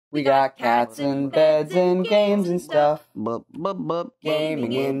We got cats and beds and games and stuff.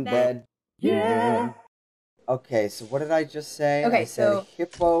 Gaming in bed. Yeah. Okay, so what did I just say? Okay, I said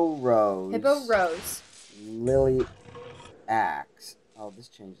Hippo Rose. Hippo Rose. Lily Axe. Oh, this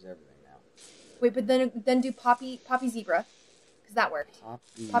changes everything now. Wait, but then do Poppy Zebra, because that worked.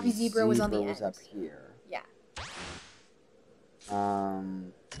 Poppy Zebra was on the end. Up here. Yeah.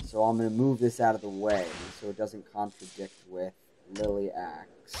 So I'm gonna move this out of the way so it doesn't contradict with Lily Axe.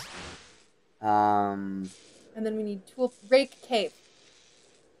 And then we need Rake Cave.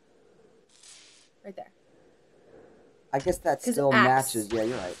 Right there. I guess that still matches. Yeah,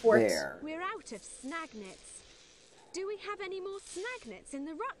 you're right. Fort. There. We're out of snagnets. Do we have any more snagnets in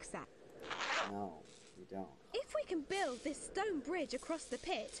the rucksack? No, we don't. If we can build this stone bridge across the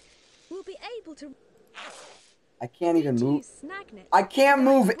pit, we'll be able to... I can't even move. I can't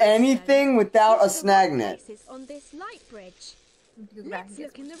move anything without a snagnet. On this light bridge. Let's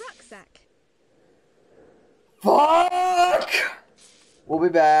look in the rucksack. Fuck! We'll be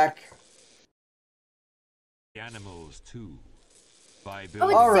back. Animals too. Oh, it saved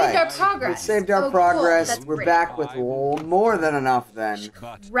our progress. It saved our progress. Cool. We're back with more than enough then.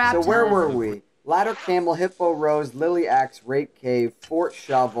 So where were we? Ladder Camel, Hippo Rose, Lily Axe, Rake Cave, Fort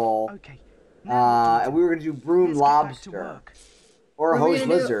Shovel. Okay. And we were gonna do Broom Lobster. Or Hose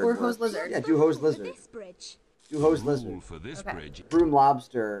Lizard. Or Hose Lizard. Yeah, do Hose Lizard. Do Hose Lizard. For this bridge. Broom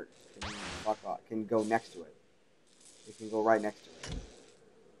Lobster can go next to it. It can go right next to it.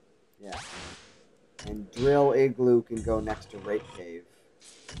 Yeah. And Drill Igloo can go next to Rape Cave.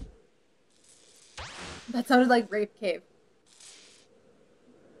 That sounded like Rape Cave.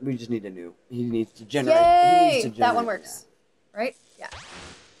 We just need a new. He needs to generate. Yay! He needs to generate, that one works. Yeah. Right? Yeah.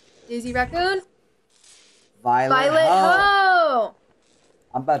 Daisy Raccoon. Violet Ho!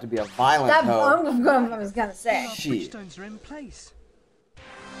 I'm about to be a violent hoe. I was gonna say. Bridgestones are in place.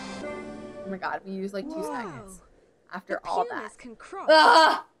 Oh my god, we used like 2 seconds. After all that. Can cross.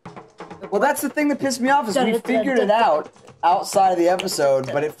 Ah! Well, that's the thing that pissed me off is we figured it out outside of the episode,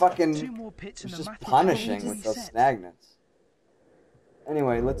 but it fucking was just punishing with those snagnets.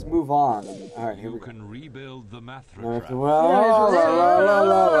 Anyway, let's move on. All right, here we go. You can rebuild the Mathra trap.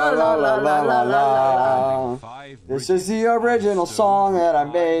 This is the original song that I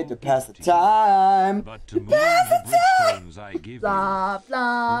made to pass the time. But to move the bridgestones I give blah,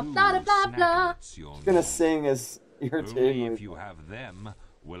 blah, blah, blah, blah. I'm gonna sing as irritating. Only if you have them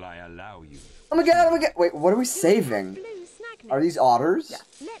will I allow you. Oh my god, oh my god. Wait, what are we saving? Are these otters? Yeah.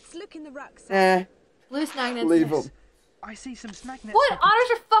 Let's look in the rucksack. Blue snagnets. Leave them. I see some snagnets. What?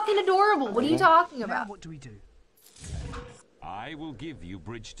 Otters are fucking adorable. What are you talking about? Now what do we do? I will give you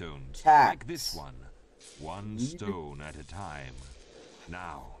bridgestones Tax. like this one. One stone at a time.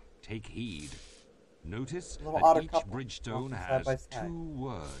 Now, take heed. Notice that each bridgestone has 2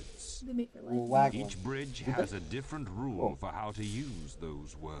 words. They make their life. Each bridge has a different rule for how to use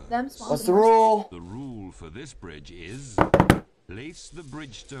those words. What's the rule? The rule for this bridge is place the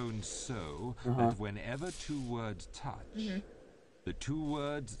bridgestone so that whenever 2 words touch, the 2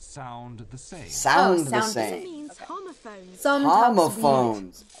 words sound the same. Sound the It same. means homophones.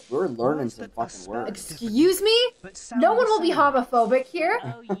 Homophones. We're learning some fucking words. Excuse me? No one will be homophobic here.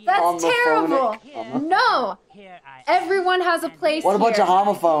 That's terrible. No. Everyone has a place What a bunch here. of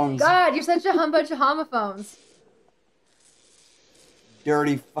homophones. God, you're such a bunch of homophones.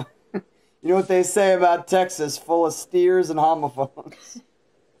 Dirty You know what they say about Texas? Full of steers and homophones.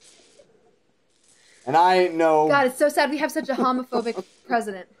 And I ain't no... God, it's so sad we have such a homophobic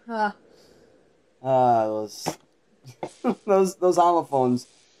president. Those homophones,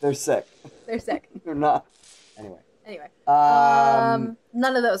 they're sick. They're sick. They're not. Anyway.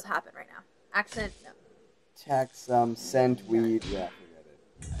 None of those happen right now. Accent, no. Text, scent, weed, yeah, forget it.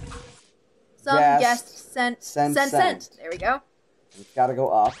 Some guest, sent. There we go. It's gotta go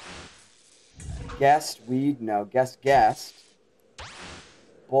up. Guest, weed, no. Guest.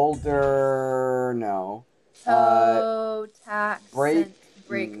 Boulder, no. Tax, break,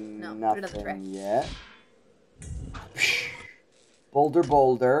 no. Nothing Put another tray. yet.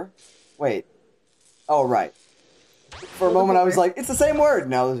 Boulder. Wait. Oh, right. For a moment I was like, it's the same word.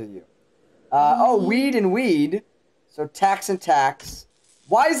 No, those are you. Weed and weed. So tax and tax.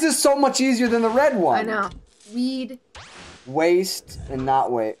 Why is this so much easier than the red one? I know. Weed. Waste and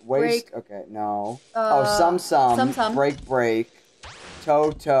not waste. Okay, no. Some. Some. Break.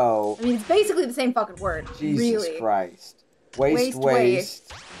 Toe. I mean, it's basically the same fucking word. Jesus really. Christ. Waste.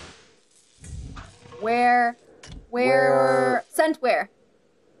 Where? Sent where?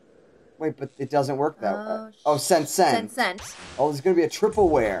 Wait, but it doesn't work that way. Oh, sent. Oh, there's gonna be a triple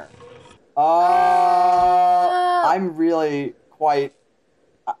where. I'm really quite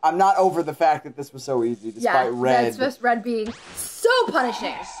I'm not over the fact that this was so easy, despite Red. That's just Red being so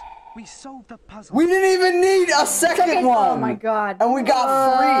punishing. We solved the puzzle. We didn't even need a second one. Oh my god! And we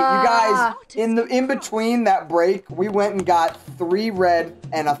got 3. You guys, in between that break, we went and got 3 red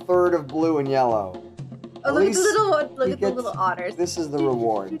and a third of blue and yellow. Oh, look at the little otters. This is the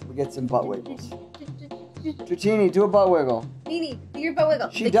reward. We get some butt wiggles. Tritini, do a butt wiggle. Nini, do your butt wiggle.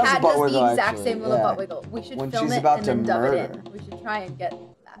 She the does cat a butt does wiggle, the exact actually, same little yeah. butt wiggle. We should When film she's it about and to then dub murder. it in. We should try and get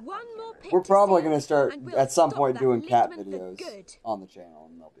that. One more pic We're to probably see, going to start and we'll at some stop point that doing cat Lindman for videos good. on the channel,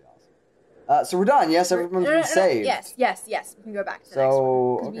 and they'll be awesome. So we're done. Yes, everyone's been saved. Yes. We can go back to the next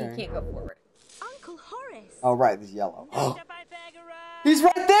one. Because okay. we can't go forward. Uncle Horace. Oh, right, this yellow. He's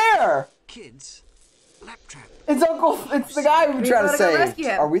right there! Kids, lap trap. It's the guy we try to gotta go save. rescue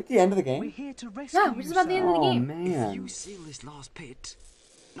him. Are we at the end of the We're game? here to rescue No, you, we're just about the end of the Oh, game. If man. you seal this last pit,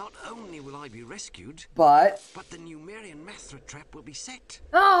 not only will I be rescued, But but the Numerian Mathra trap will be set.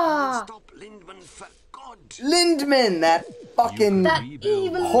 Ah! Stop Lindman for God. Lindman, that fucking That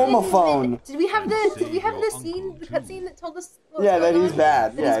evil homophone. Lindman. Did we have the scene, the cutscene that told us what Yeah, was that going he's on?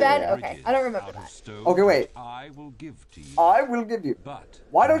 bad. That Yeah, he's bad? yeah. Okay, I don't remember that. Okay, wait. I will give to you. I will give you. But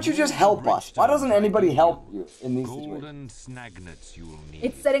Why don't you just help us? Why doesn't anybody help you in these situations? golden snagnets you will need.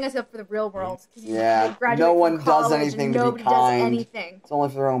 It's setting us up for the real world. 'Cause you Yeah, graduate no from one does college anything and to be nobody kind. does anything. It's only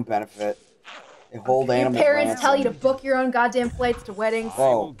for their own benefit. They hold Your animals parents ransom. tell you to book your own goddamn flights to weddings. I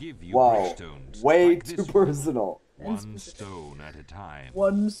will Whoa, give you whoa, bridgestones way like too this one. personal. One stone at a time.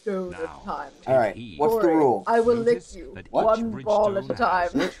 One stone at Now, a time. All right, heed. what's the Corey, rule? I will lick Notice you. that each One ball at a bridgestone time.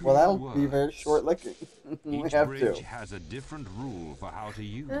 has two Well, that'll be very words. short licking. we Each have bridge to. has a different rule for how to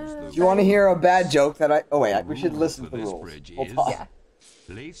use those. Do you want to hear a bad joke that I... Oh, wait, we should rule listen for to the this rules. bridge Hold is- on. Yeah.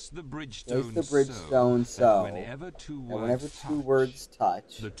 Place the bridgestone, Place the bridgestone so that whenever two And words whenever touch, two words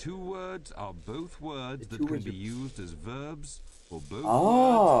touch... the two words are both words The that two can words be are- used as verbs or both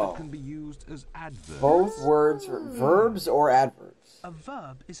Oh. words that can be used as adverbs. Both words are verbs or adverbs. A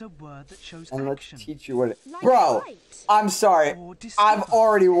verb is a word that shows And let's action. teach you what it... Like Bro, right. I'm sorry. Or discover. I've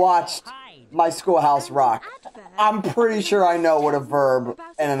already watched My Schoolhouse Rock. Adverb. I'm pretty sure I know what a verb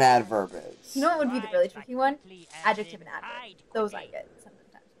and an adverb is. You know what would be the really tricky one? Adjective and adverb. Those I get sometimes.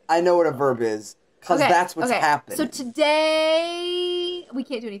 I know what a verb is, because that's what's happening. So today we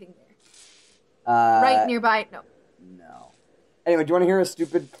can't do anything there. Right nearby? No. No. Anyway, do you want to hear a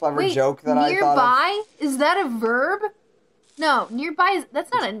stupid, clever Wait, joke that I thought of? nearby? Is that a verb? No, nearby is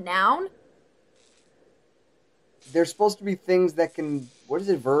that's not a noun. There's supposed to be things that can... What is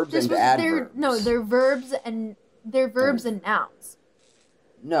it? Verbs and adverbs. They're verbs and nouns.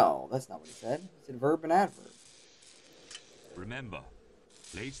 No, that's not what he said. He said verb and adverb. Remember,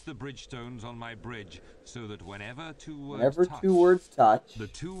 place the bridgestones on my bridge so that whenever two words Whenever touch, two words touch, the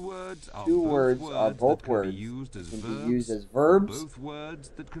two words are two both words words, are both that can words be used as can verbs, be used as verbs, both words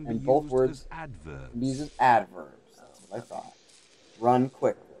that can and be both used words as adverbs. can be used as adverbs. That's what I thought. Run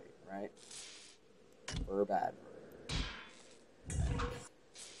quickly, right? Verb, adverb.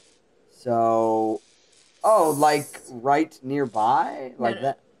 So, like right nearby? Like no.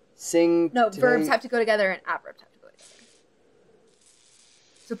 that? Sing No, today? verbs have to go together and adverbs have to go together.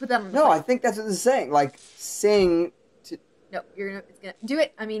 So put that on the No, plate. I think that's what this is saying. Like, sing to... No, it's gonna do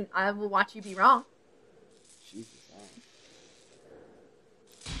it. I mean, I will watch you be wrong. Jesus,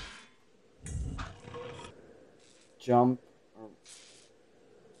 jump.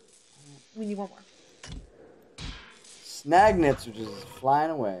 We need one more. Snagnets are just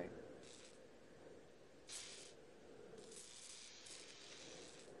flying away.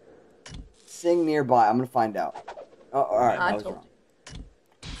 Sing nearby. I'm gonna find out. Oh, alright, I I was told wrong.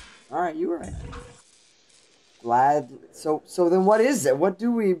 Alright, you were right. Glad. So then what is it? What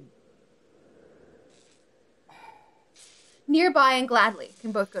do we... Nearby and gladly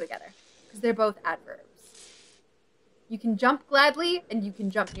can both go together because they're both adverbs. You can jump gladly and you can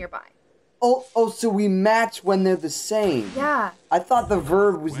jump nearby. Oh, so we match when they're the same. Yeah. I thought the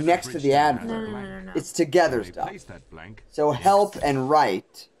verb was When a next to the bridgestone has a adverb. No. It's together When they stuff. place that blank, So help and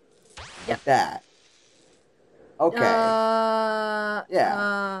write. Yep. Like that. Okay.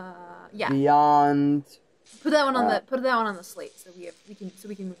 Yeah. Beyond. Put that one on the slate so we can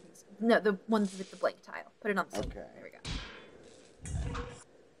move these. No, the ones with the blank tile. Put it on the slate. Okay. There we go.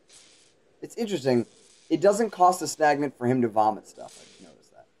 It's interesting. It doesn't cost a stagnant for him to vomit stuff. I just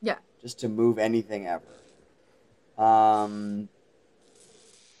noticed that. Yeah. Just to move anything ever.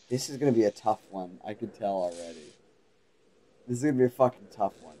 This is gonna be a tough one. I can tell already. This is gonna be a fucking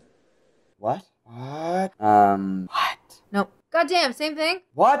tough one. What? What? What? Nope. Goddamn, same thing.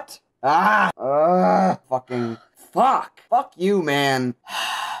 What? Fucking fuck. Fuck you, man.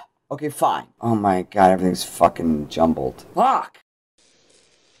 Okay, fine. Oh my god, everything's fucking jumbled. Fuck.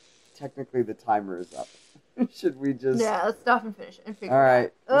 technically the timer is up. Should we just... Yeah, let's stop and finish it and figure All it out.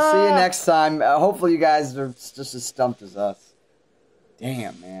 right. We'll see you next time. Hopefully you guys are just as stumped as us.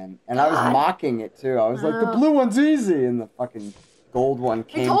 Damn, man. And I was mocking it, too. I was like, the blue one's easy. And the fucking gold one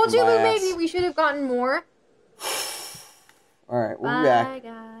came I told from you my maybe ass. we should have gotten more. All right, we'll Bye, be back.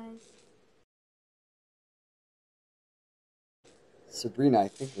 guys. Sabrina, I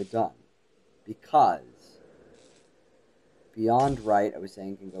think we're done. Because Beyond Right, I was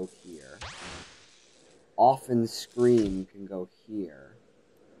saying, can go here. Often Scream can go here.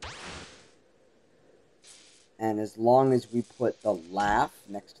 And as long as we put the laugh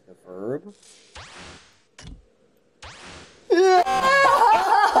next to the verb. The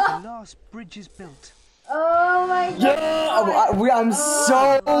last bridge is built. Oh my god. Yeah!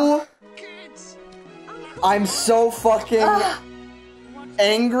 I'm so fucking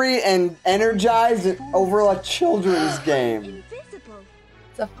angry and energized over a children's game. Invisible.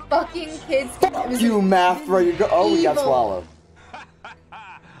 It's a fucking kid's game. It was You Mathra, you go. Oh, we got evil. swallowed.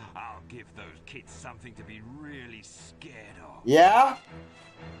 I'll give those kids something to be really scared of. Yeah?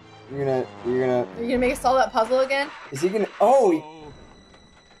 You're gonna. Are you gonna make us solve that puzzle again? Is he gonna? Oh,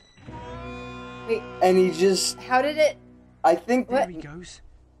 Wait, and he just. how did it? I think. What? Here he goes.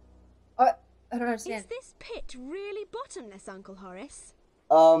 I don't Is understand. this pit really bottomless, Uncle Horace?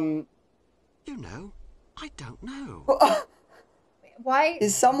 You know, I don't know. Why?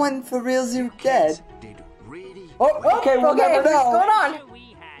 Is someone for real dead? Did really... Oh, okay, we'll never what's know. going on?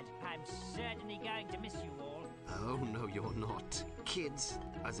 We had. I'm certainly going to miss you all. Oh, no, you're not. Kids,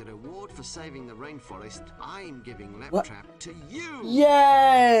 as an award for saving the rainforest, I'm giving What? Laptrap to you.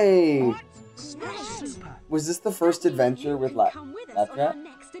 Yay! Smash it. Super. Was this the first adventure with Come with us on our Laptrap?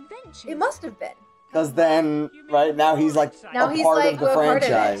 next adventure. It must have been. Because then, right now he's like Now a he's part like of the a part of it.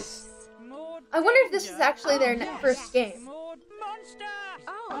 franchise. Maud I wonder if this is actually their first game. Maud Monster!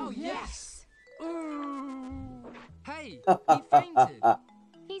 Oh, yes. Hey, he fainted.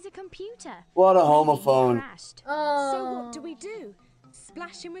 He's a computer. What a Maybe he homophone. crashed. Oh. So what do we do?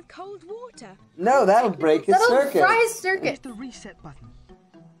 Splash him with cold water? No, that'll break his That'll circuit. fry his Hit circuit. the reset button.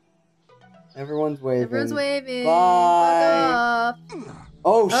 Everyone's waving. Everyone's waving. Bye. Fuck off.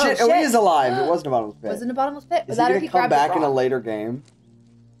 Oh shit! Oh, he shit. is alive. It wasn't a bottomless pit. Was in a bottomless pit. Is But he that or gonna he come grabbed it back in a wrong. later game?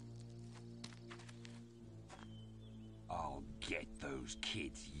 I'll get those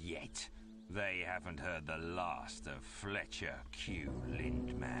kids yet. They haven't heard the last of Fletcher Q.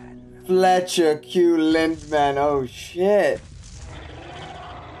 Lindman. Fletcher Q. Lindman. Oh shit.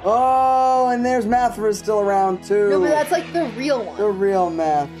 Oh, and there's Mathra still around too. No, but that's like the real one. the real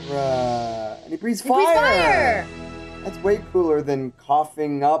Mathra. And he breathes He fire. breathes fire. That's way cooler than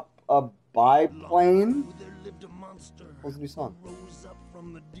coughing up a biplane. There lived a monster. What's the new song? Rose up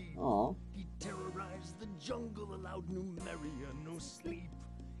from the deep. Oh. He terrorized the jungle, allowed Numeria no sleep.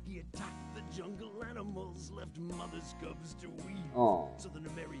 He attacked the jungle animals, left mother's cubs to weep. Oh. So the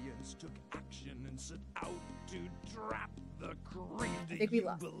Numerians took action and set out to trap the creep. I think we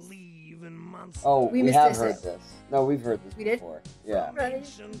lost. Believe in monsters. Oh, We we missed have this. heard this. No, we've heard this We did? before. Yeah. Right.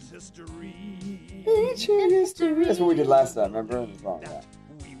 Ancient history. Ancient history. That's what we did last time, remember? The song, yeah.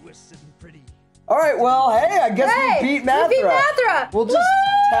 We were sitting pretty. Alright, well, hey, I guess Hey, we beat Mathra. we beat Mathra. We'll just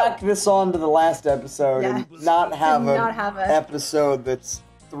Woo! tack this on to the last episode Yeah. and not have an not have a- episode that's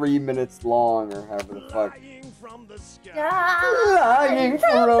 3 minutes long or however the fuck. Flying from the sky. Flying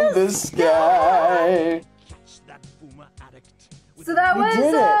from the sky. Catch that boomer addict. So that We was did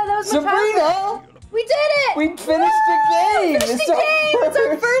it. that was Sabrina! We did it. We finished the game! Finished the game. It's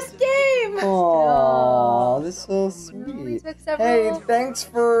our first game. Aww, this is so We sweet. took several. Hey, thanks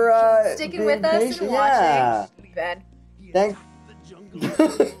for Sticking being with us patient. and Yeah. watching. Ben. Thank-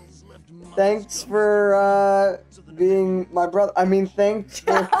 Thanks for being my brother. I mean, thanks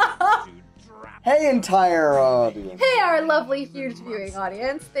for. Hey, entire audience. Hey, our lovely, huge viewing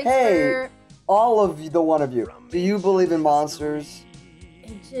audience. Thanks Hey. for All of you, the one of you. Do you believe in monsters?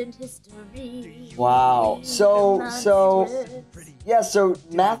 ancient history. Wow. So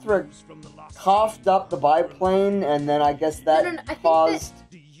Mathra coughed up the biplane, and then I guess that No, I think caused.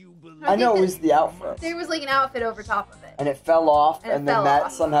 I know it think was the outfit, There was like an outfit over top of it. and it fell off, And it and then fell that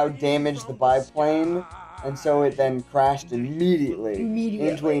off. somehow damaged the biplane, and so it then crashed immediately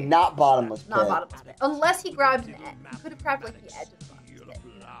into a not bottomless pit. Not bottomless pit. Unless he grabbed an edge. He could have grabbed like the edge of the bottomless pit.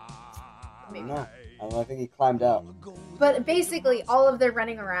 I Maybe don't know. not. I don't know. I think he climbed out. But basically, all of their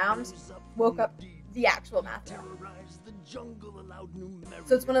running around woke up the actual Mathra.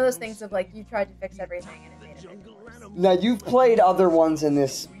 So it's one of those things of like, you tried to fix everything and it made it worse. Now you've played other ones in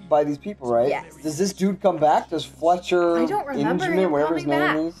this by these people, right? Yes. Does this dude come back? Does Fletcher I don't remember Ingeman, him whatever his coming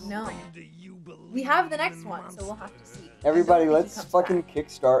name back. is? No. We have the next one, so we'll have to see. Everybody, think he let's comes fucking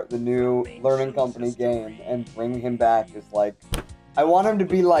kickstart the new Learning Company game and bring him back as, like... I want him to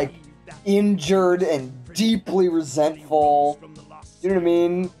be, like, injured and deeply resentful. You know what I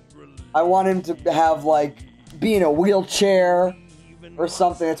mean? I want him to have, like, be in a wheelchair or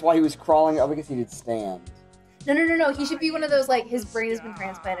something. That's why he was crawling. Oh, I guess he did stand. No. He should be one of those, like, his brain has been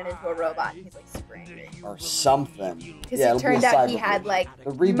transplanted into a robot and he's, like, spring. Or something. Because Yeah, it turned out he had, like,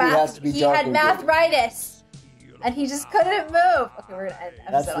 the reboot has to be he dark had and gritty. mathritis. And he just couldn't move. Okay, we're gonna end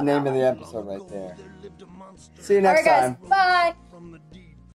episode That's the on name that of the one. episode right there. See you next Alright, guys. time. Bye. From the